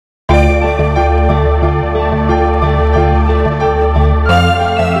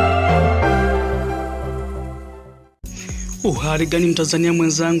Uhari gani Mtanzania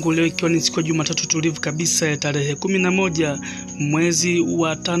mwenzangu, leo ikiwa ni siku ya Jumatatu tulivu kabisa ya tarehe 11 mwezi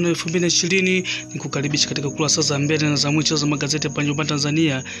wa 5 2020, nikukaribisha katika kurasa za mbele na za mwisho za magazeti hapa nyumbani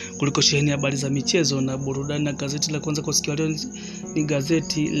Tanzania kuliko sheheni habari za michezo na burudani. Na gazeti la kwanza kwa siku leo ni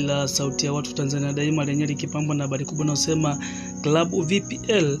gazeti la Sauti ya Watu Tanzania Daima, lenye likipambwa na habari kubwa inayosema klabu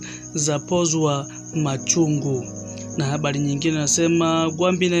VPL za pozwa machungu, na habari nyingine inasema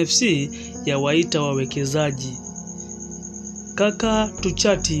Gwambi na FC ya waita wawekezaji, kaka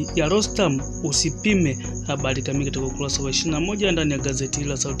tuchati ya Rostam usipime. Habari kamili katika ukurasa wa 21 ndani ya gazeti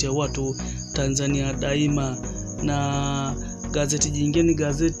la Sauti ya Watu Tanzania Daima. Na gazeti jingine ni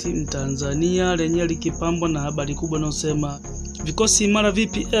gazeti Mtanzania, lenye likipambwa na habari kubwa inayosema vikosi imara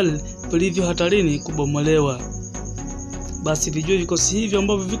VPL vilivyo hatarini kubomolewa. Basi vijue vikosi hivyo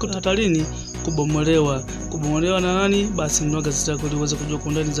ambavyo viko hatarini kubomolewa na nani? Basi ndio gazeti lako liweze kujua kwa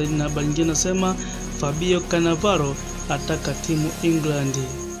undani zaidi. Na habari nyingine nasema Fabio Cannavaro ataka timu England,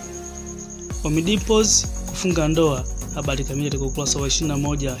 Omidipos kufunga ndoa. Habari kamili katika ukurasa wa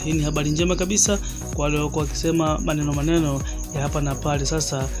 21. Hii ni habari njema kabisa kwa wale walikuwa wakisema maneno ya hapa na pale.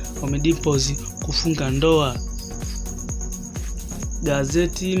 Sasa Omidipos kufunga ndoa.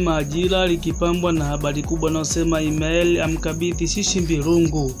 Gazeti Majira likipambwa na habari kubwa inayosema email amkabidhi Shishimbi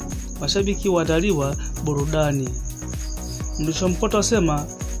rungu, mashabiki wataliwa burudani. Mrisho Mpoto wasema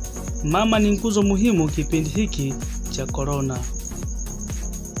mama ni nguzo muhimu kipindi hiki cha corona.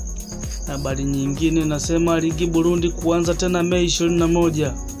 Habari nyingine nasema ligi Burundi kuanza tena Mei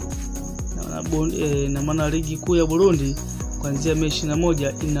 21. Na maana ligi kuu ya Burundi kuanzia Mei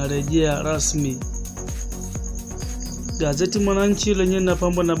 21 inarejea rasmi. Gazeti Mwananchi lenye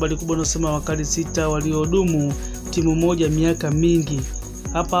linapambwa na habari kubwa inasema wakali 6 waliodumu timu moja miaka mingi.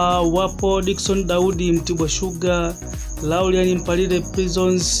 Hapa wapo Dickson Daudi Mtibwa Sugar, Laulian Mpalile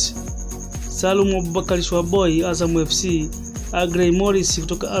Prisons, Salum Abubakar Shwaboy Azam FC, Agrey Morris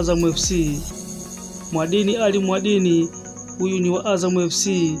kutoka Azam FC, Mwadini Ali Mwadini huyu ni wa Azam FC,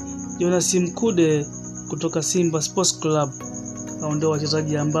 Jonas Mkude kutoka Simba Sports Club. Hao ndio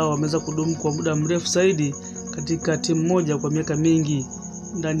wachezaji ambao wameweza kudumu kwa muda mrefu zaidi katika timu moja kwa miaka mingi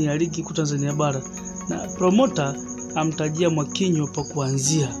ndani ya ligi kuu Tanzania bara, na promoter amtajia Mwakinyo pa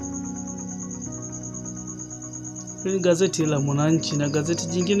kuanzia. Hili gazeti la Mwananchi. Na gazeti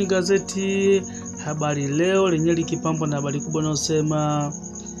jingine gazeti Habari Leo lenye likipambwa na habari kubwa inayosema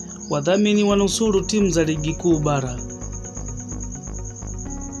wadhamini wanusuru timu za ligi kuu bara,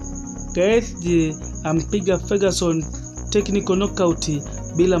 PSG ampiga Ferguson technical knockout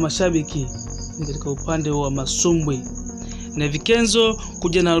bila mashabiki katika upande wa masumbwi, na Vikenzo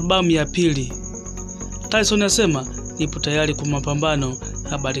kuja na albamu ya pili. Tyson asema nipo tayari kwa mapambano.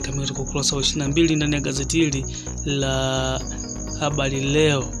 Habari kamili katika ukurasa wa 22 ndani ya gazeti hili la Habari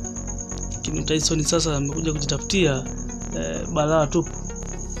Leo. Lakini Tyson sasa amekuja kujitafutia balaa tupu.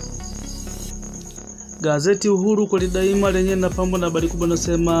 Gazeti Uhuru kwa Daima lenye linapambwa na habari kubwa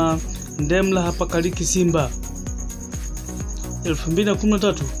inasema Ndemla hapa kaliki Simba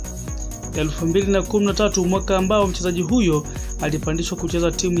 2013 mwaka ambao mchezaji huyo alipandishwa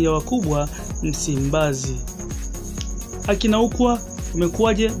kucheza timu ya wakubwa Msimbazi. Akinaukwa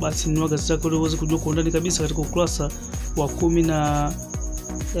umekuaje? Basi ni gazeti lako liweze kujua kwa undani kabisa katika ukurasa wa 12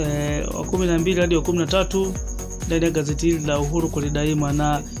 hadi wa 13 ndani ya gazeti hili la Uhuru kwa Daima.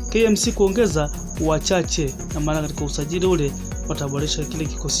 Na KMC kuongeza wachache, na maana katika usajili ule wataboresha kile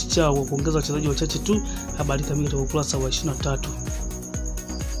kikosi chao kwa kuongeza wachezaji wachache tu. Habari kamili katika ukurasa wa 23.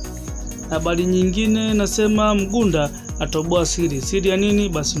 Habari nyingine nasema Mgunda atoboa siri ya nini?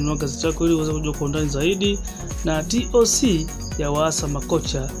 Basi nunua gazeti lako ili uweze kujua kwa undani zaidi. Na TOC ya waasa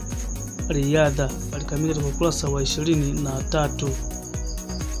makocha riadha. Habari kamili katika ukurasa wa 23.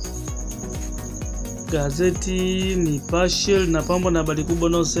 Gazeti Nipashe linapambwa na habari kubwa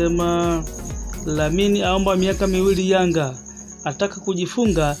inayosema Lamini aomba miaka 2 Yanga, ataka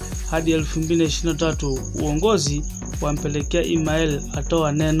kujifunga hadi 2023. Uongozi wampelekea email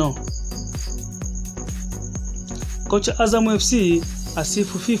atoa neno. Kocha Azam FC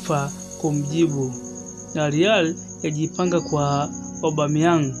asifu FIFA kumjibu, na Real yajipanga kwa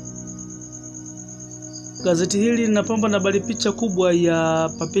Aubameyang. Gazeti hili linapambwa na habari picha kubwa ya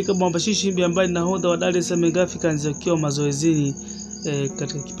Papika Mwambashishimbi ambaye ni nahodha wa Dar es Salaam Africans akiwa mazoezini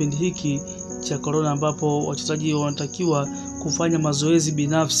katika kipindi hiki cha corona, ambapo wachezaji wanatakiwa kufanya mazoezi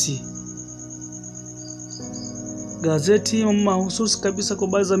binafsi. Gazeti mahususi kabisa kwa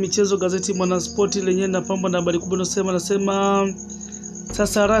habari za michezo, gazeti Mwanaspoti lenye linapambwa na habari kubwa inasema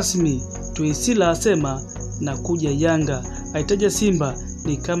sasa rasmi Tuisila asema na kuja Yanga, aitaja Simba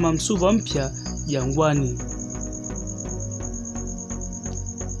ni kama msuva mpya Jangwani.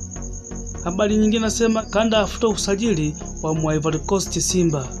 Habari nyingine nasema kanda afuta usajili wa Ivory Coast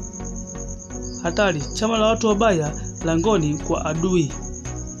Simba. Hatari, chama la watu wabaya langoni kwa adui.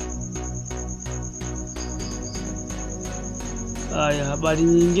 Haya, habari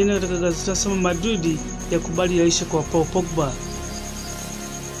nyingine katika gazeti nasema Madrid yakubali yaisha kwa Paul Pogba.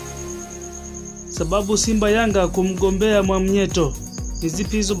 Sababu Simba Yanga kumgombea Mwamnyeto. Ni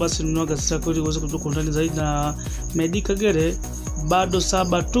zipi hizo? Basi nunua gazeti lako ili uweze kujua kwa undani zaidi. Na Medi Kagere bado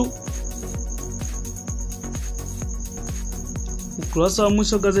 7 tu. Ukurasa wa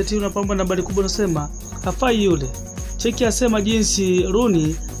mwisho gazeti unapamba na habari kubwa nasema hafai yule. Cheki asema jinsi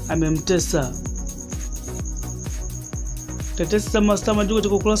Rooney amemtesa. Tetesi za Master Madrid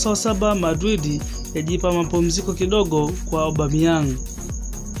katika ukurasa wa 7. Madrid yajipa mapumziko kidogo kwa Aubameyang.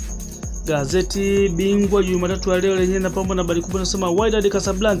 Gazeti Bingwa Jumatatu ya leo lenyewe napamba na habari kubwa nasema Wydad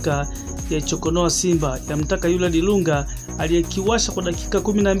Casablanca yachokonoa Simba, yamtaka yule Dilunga aliyekiwasha kwa dakika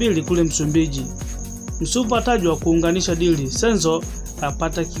 12 kule Msumbiji. Msuva atajwa kuunganisha dili. Senzo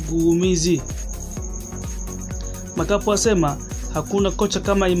apata kigugumizi. Makapu asema hakuna kocha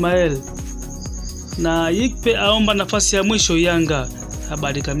kama Imael. Na Yikpe aomba nafasi ya mwisho Yanga.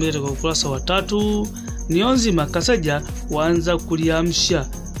 Habari kamili kwa ukurasa wa 3. Nionzi Makaseja waanza kuliamsha.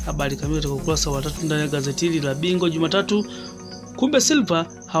 Habari kamili kwa ukurasa wa 3 ndani ya gazeti hili la Bingwa Jumatatu. Kumbe Silva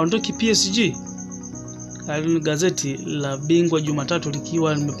haondoki PSG. Hili gazeti la Bingwa Jumatatu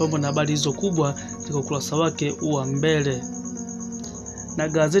likiwa limepambwa na habari hizo kubwa katika ukurasa wake wa mbele. Na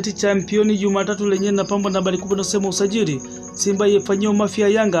gazeti Championi Jumatatu lenyewe linapambwa na habari kubwa inasema usajili Simba yefanyia mafia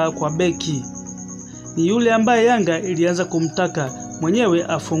Yanga kwa beki. Ni yule ambaye Yanga ilianza kumtaka, mwenyewe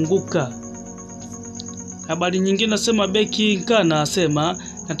afunguka. Habari nyingine nasema beki Nkana asema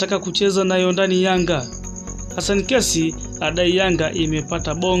nataka kucheza nayo ndani Yanga. Hassan Kesi adai Yanga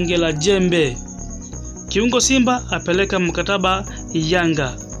imepata bonge la jembe. Kiungo Simba apeleka mkataba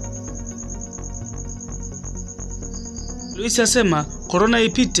Yanga. Luis asema corona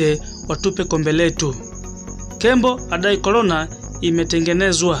ipite watupe kombe letu. Kembo adai corona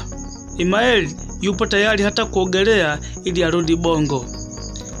imetengenezwa. Imael yupo tayari hata kuogelea ili arudi Bongo.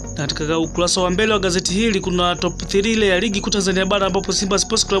 Na katika ukurasa wa mbele wa gazeti hili kuna top 3 ile ya ligi kuu Tanzania bara ambapo Simba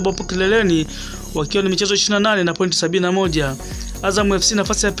Sports Club wapo kileleni wakiwa na michezo 28 na pointi 71. Azam FC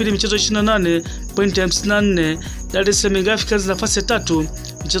nafasi ya pili michezo 28 pointi 54. Dar es Salaam Africans nafasi ya 3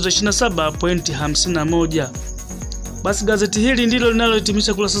 michezo 27 pointi 51. Basi gazeti hili ndilo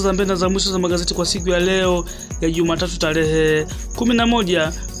linalohitimisha kurasa za mbele na za mwisho za magazeti kwa siku ya leo ya Jumatatu tarehe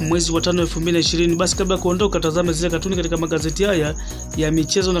 11 mwezi wa 5 2020. Basi kabla kuondoka tazame zile katuni katika magazeti haya ya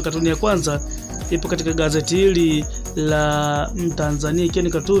michezo, na katuni ya kwanza ipo katika gazeti hili la Mtanzania ikiwa ni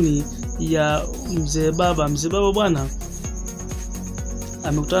katuni ya Mzee Baba. Mzee Baba bwana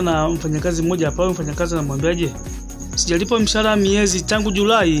amekutana na mfanyakazi mmoja hapa. Mfanyakazi anamwambiaje, sijalipa mshahara miezi tangu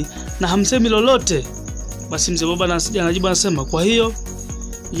Julai na hamsemi lolote. Basi Mzee Baba anajibu anasema kwa hiyo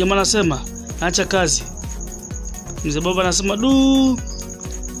jamaa anasema acha kazi. Mzee Baba anasema du.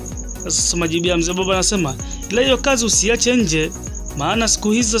 Sasa majibu ya Mzee Baba anasema ila hiyo kazi usiache nje, maana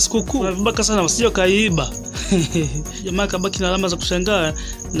siku hizi za sikukuu na vibaka sana wasije kaiba. Jamaa kabaki na alama za kushangaa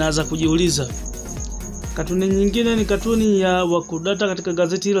na za kujiuliza. Katuni nyingine ni katuni ya Wakudata katika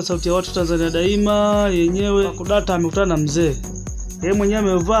gazeti hilo Sauti ya Watu Tanzania Daima. Yenyewe Wakudata amekutana na mzee. Yeye mwenyewe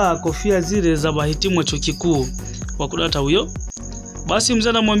amevaa kofia zile za wahitimu wa chuo kikuu. Wakudata huyo. Basi mzee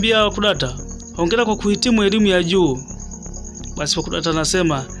anamwambia Wakudata, hongera kwa kuhitimu elimu ya juu. Basi Wakudata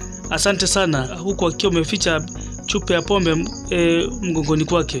anasema asante sana, huku akiwa ameficha chupa ya pombe mgongoni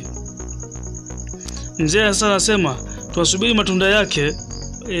kwake. Mzee sasa anasema tuwasubiri matunda yake.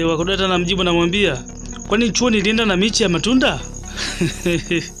 Wakudata anamjibu na mwambia kwani chuo nilienda na michi ya matunda?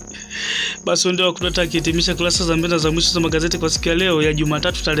 Basi ndio Wakudata akihitimisha kurasa za mbele za mwisho za magazeti kwa siku ya leo ya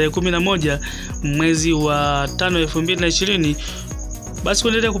Jumatatu tarehe 11 mwezi wa 5 2020. Basi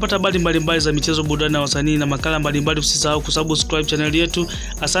kuendelea kupata habari mbalimbali za michezo, burudani na wasanii na makala mbalimbali, usisahau kusubscribe channel yetu.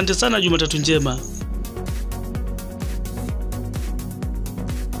 Asante sana, Jumatatu njema.